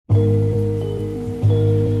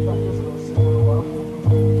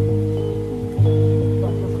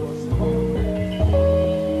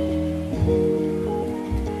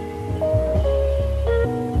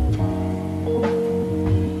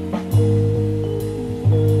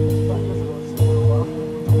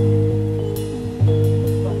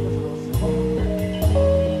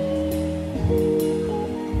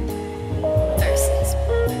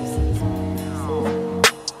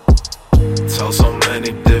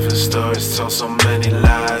so many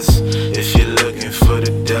lies. If you're looking for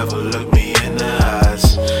the devil, look me in the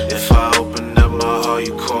eyes. If I open up my heart,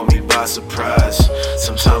 you caught me by surprise.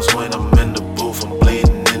 Sometimes when I'm in the booth, I'm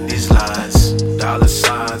bleeding in these lines. Dollar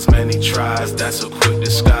signs, many tries, that's a quick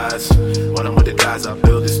disguise. When I'm with the guys, I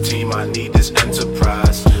build this team, I need this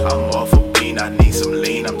enterprise. I'm off a bean, I need some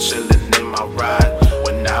lean, I'm chilling in my ride.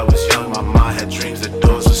 When I was young, my mind had dreams, the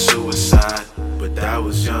doors were suicide. But that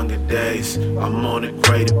was younger days, I'm on a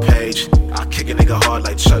graded page. I kick a nigga hard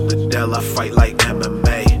like Chuck Liddell, I fight like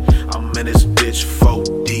MMA. I'm in this bitch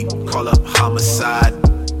 4 deep, call up homicide.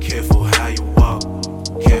 Careful